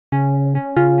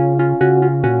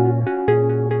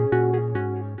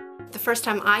first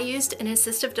time I used an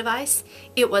assistive device,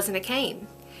 it wasn't a cane.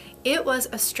 It was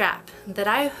a strap that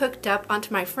I hooked up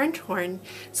onto my French horn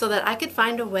so that I could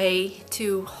find a way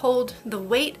to hold the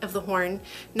weight of the horn,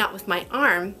 not with my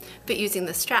arm, but using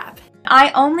the strap.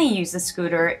 I only use the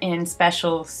scooter in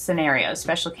special scenarios,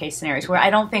 special case scenarios, where I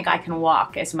don't think I can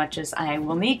walk as much as I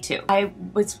will need to. I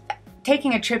was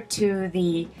taking a trip to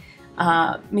the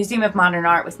Museum of Modern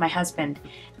Art with my husband,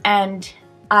 and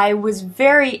I was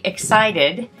very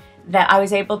excited that I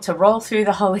was able to roll through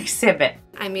the whole exhibit.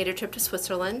 I made a trip to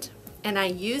Switzerland, and I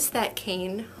used that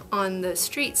cane on the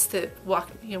streets that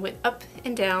went up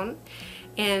and down,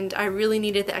 and I really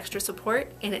needed the extra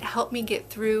support, and it helped me get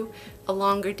through a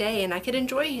longer day, and I could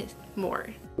enjoy it more.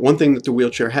 One thing that the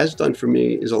wheelchair has done for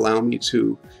me is allow me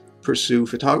to pursue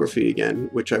photography again,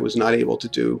 which I was not able to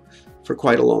do for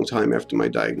quite a long time after my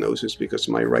diagnosis because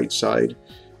my right side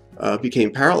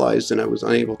became paralyzed and I was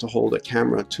unable to hold a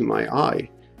camera to my eye.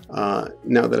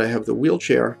 Now that I have the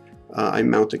wheelchair, I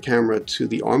mount a camera to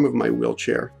the arm of my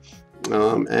wheelchair,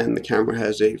 and the camera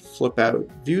has a flip-out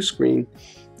view screen,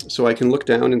 so I can look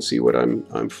down and see what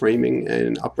I'm framing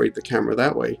and operate the camera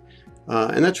that way.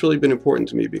 And that's really been important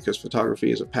to me because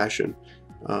photography is a passion,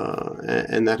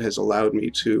 and that has allowed me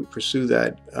to pursue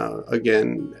that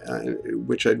again,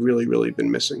 which I'd really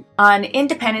been missing. On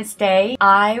Independence Day,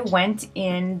 I went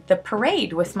in the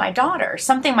parade with my daughter,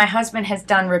 something my husband has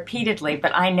done repeatedly,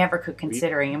 but I never could,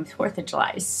 considering him. 4th of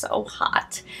July is so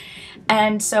hot.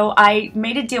 And so I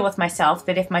made a deal with myself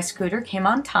that if my scooter came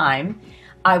on time,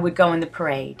 I would go in the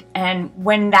parade. And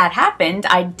when that happened,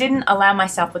 I didn't allow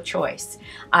myself a choice.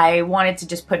 I wanted to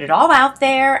just put it all out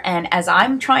there, and as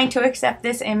I'm trying to accept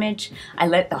this image, I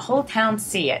let the whole town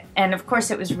see it. And of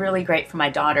course, it was really great for my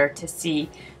daughter to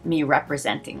see me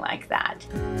representing like that.